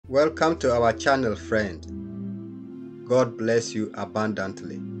Welcome to our channel, friend. God bless you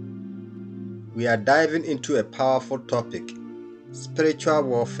abundantly. We are diving into a powerful topic: spiritual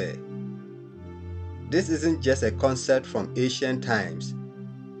warfare. This isn't just a concept from ancient times,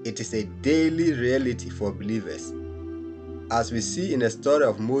 it is a daily reality for believers. As we see in the story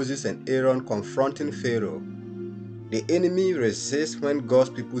of Moses and Aaron confronting Pharaoh, the enemy resists when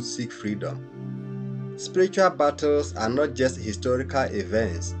God's people seek freedom. Spiritual battles are not just historical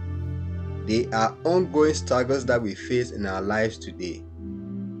events, they are ongoing struggles that we face in our lives today.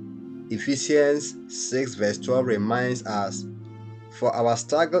 Ephesians 6 verse 12 reminds us, "For our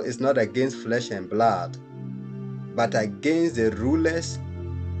struggle is not against flesh and blood, but against the rulers,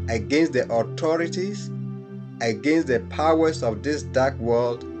 against the authorities, against the powers of this dark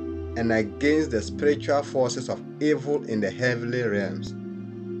world, and against the spiritual forces of evil in the heavenly realms."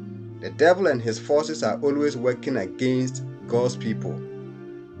 The devil and his forces are always working against God's people.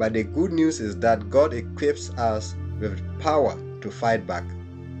 But the good news is that God equips us with power to fight back.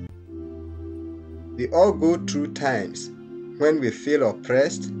 We all go through times when we feel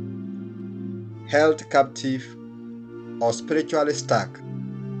oppressed, held captive, or spiritually stuck.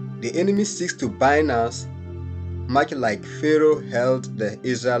 The enemy seeks to bind us, much like Pharaoh held the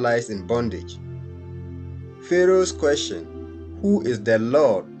Israelites in bondage. Pharaoh's question, "Who is the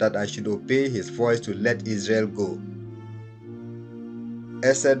Lord that I should obey his voice to let Israel go?"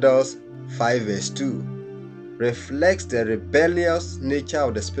 Exodus 5 verse 2 reflects the rebellious nature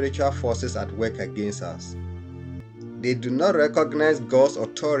of the spiritual forces at work against us. They do not recognize God's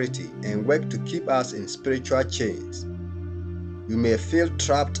authority and work to keep us in spiritual chains. You may feel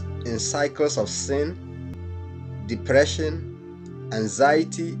trapped in cycles of sin, depression,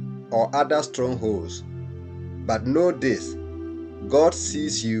 anxiety, or other strongholds. But know this: God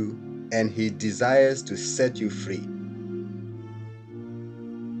sees you and He desires to set you free.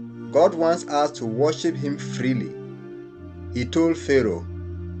 God wants us to worship Him freely. He told Pharaoh,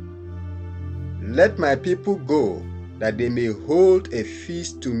 "Let my people go, that they may hold a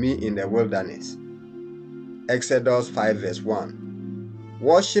feast to me in the wilderness." Exodus 5 verse 1.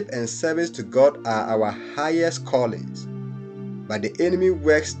 Worship and service to God are our highest callings, but the enemy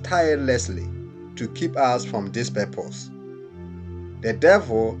works tirelessly to keep us from this purpose. The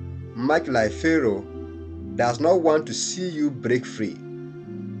devil, much like Pharaoh, does not want to see you break free.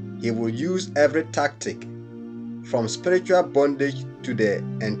 He will use every tactic, from spiritual bondage to the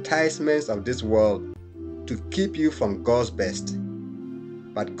enticements of this world, to keep you from God's best.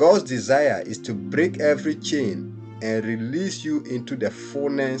 But God's desire is to break every chain and release you into the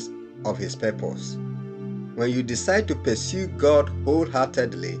fullness of His purpose. When you decide to pursue God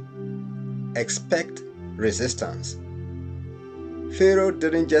wholeheartedly, expect resistance. Pharaoh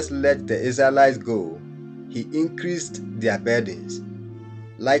didn't just let the Israelites go, he increased their burdens.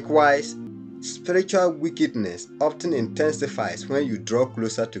 Likewise, spiritual wickedness often intensifies when you draw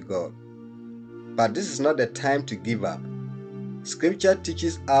closer to God. But this is not the time to give up. Scripture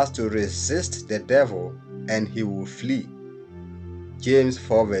teaches us to resist the devil and he will flee. James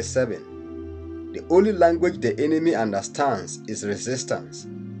 4 verse 7. The only language the enemy understands is resistance.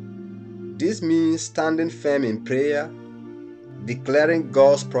 This means standing firm in prayer, declaring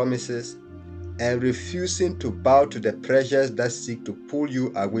God's promises, and refusing to bow to the pressures that seek to pull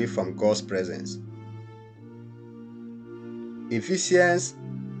you away from God's presence. Ephesians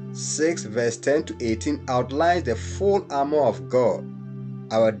 6 verse 10 to 18 outlines the full armor of God,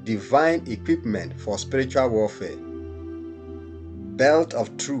 our divine equipment for spiritual warfare. Belt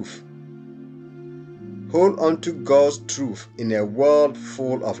of truth. Hold on to God's truth in a world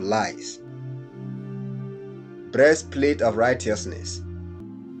full of lies. Breastplate of righteousness.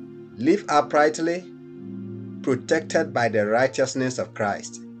 Live uprightly, protected by the righteousness of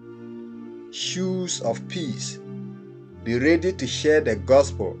Christ. Shoes of peace. Be ready to share the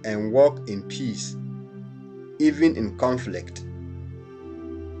gospel and walk in peace, even in conflict.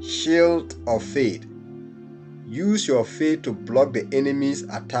 Shield of faith. Use your faith to block the enemy's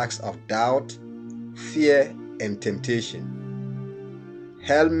attacks of doubt, fear, and temptation.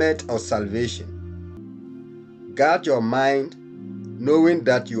 Helmet of salvation. Guard your mind, knowing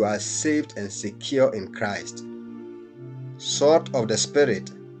that you are saved and secure in Christ. Sword of the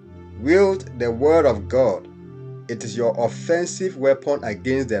Spirit. Wield the word of God. It is your offensive weapon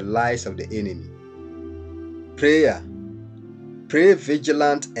against the lies of the enemy. Prayer. Pray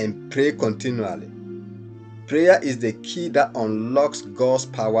vigilant and pray continually. Prayer is the key that unlocks God's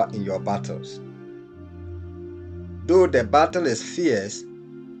power in your battles. Though the battle is fierce,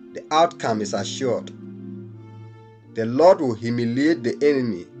 the outcome is assured. The Lord will humiliate the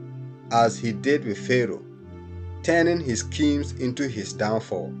enemy as He did with Pharaoh. turning his schemes into his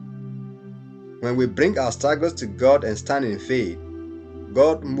downfall. When we bring our struggles to God and stand in faith,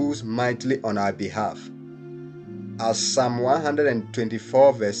 God moves mightily on our behalf. As Psalm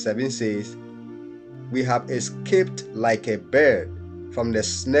 124 verse 7 says, "We have escaped like a bird from the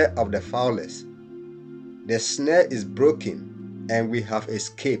snare of the fowlers. The snare is broken, and we have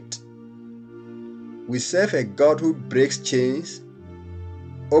escaped." We serve a God who breaks chains,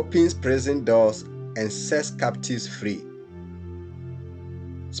 opens prison doors, and sets captives free.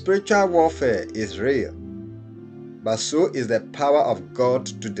 Spiritual warfare is real, but so is the power of God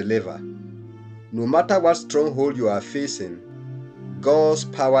to deliver. No matter what stronghold you are facing, God's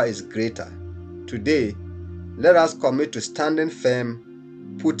power is greater. Today, let us commit to standing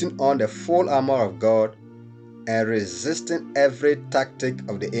firm, putting on the full armor of God, and resisting every tactic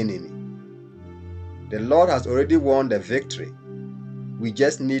of the enemy. The Lord has already won the victory. We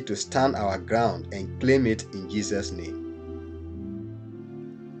just need to stand our ground and claim it in Jesus' name.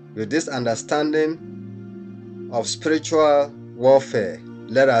 With this understanding of spiritual warfare,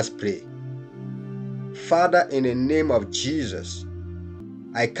 let us pray. Father, in the name of Jesus,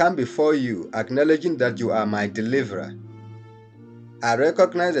 I come before you acknowledging that you are my deliverer. I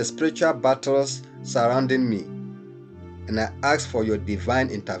recognize the spiritual battles surrounding me, and I ask for your divine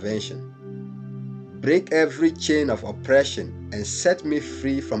intervention. Break every chain of oppression and set me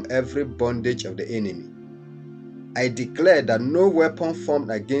free from every bondage of the enemy. I declare that no weapon formed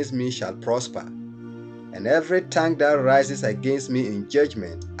against me shall prosper, and every tongue that rises against me in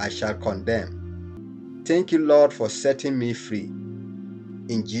judgment I shall condemn. Thank you, Lord, for setting me free.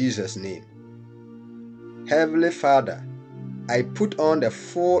 In Jesus' name. Heavenly Father, I put on the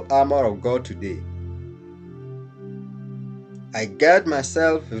full armor of God today. I gird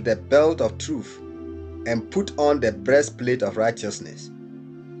myself with the belt of truth and put on the breastplate of righteousness.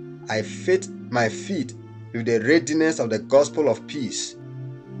 I fit my feet with the readiness of the gospel of peace,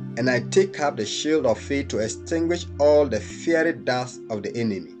 and I take up the shield of faith to extinguish all the fiery darts of the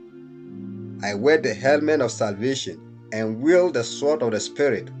enemy. I wear the helmet of salvation and wield the sword of the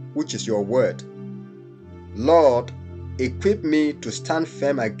Spirit, which is your word. Lord, equip me to stand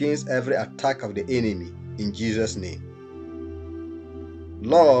firm against every attack of the enemy in Jesus' name.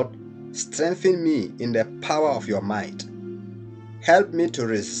 Lord, strengthen me in the power of your might. Help me to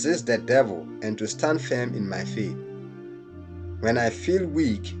resist the devil and to stand firm in my faith. When I feel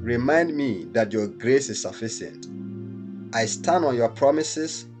weak, remind me that your grace is sufficient. I stand on your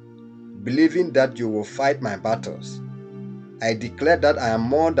promises, believing that you will fight my battles. I declare that I am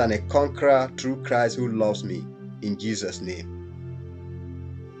more than a conqueror through Christ who loves me, in Jesus' name.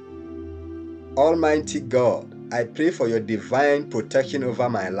 Almighty God, I pray for your divine protection over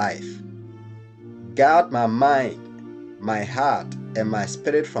my life. Guard my mind, my heart, and my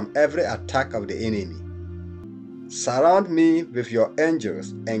spirit from every attack of the enemy. Surround me with your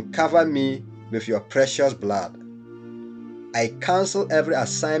angels and cover me with your precious blood. I cancel every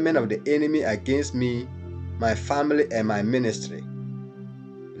assignment of the enemy against me, my family, and my ministry.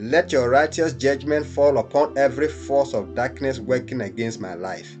 Let your righteous judgment fall upon every force of darkness working against my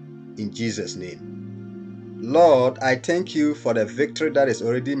life, in Jesus' name. Lord, I thank you for the victory that is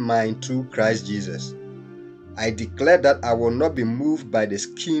already mine through Christ Jesus. I declare that I will not be moved by the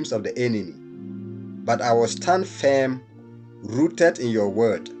schemes of the enemy, but I will stand firm, rooted in your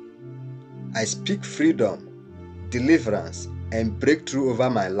word. I speak freedom, deliverance, and breakthrough over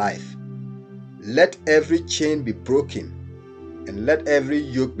my life. Let every chain be broken, and let every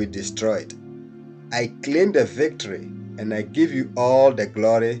yoke be destroyed. I claim the victory, and I give you all the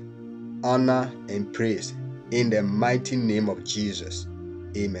glory, honor, and praise in the mighty name of Jesus.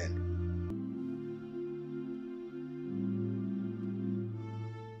 Amen.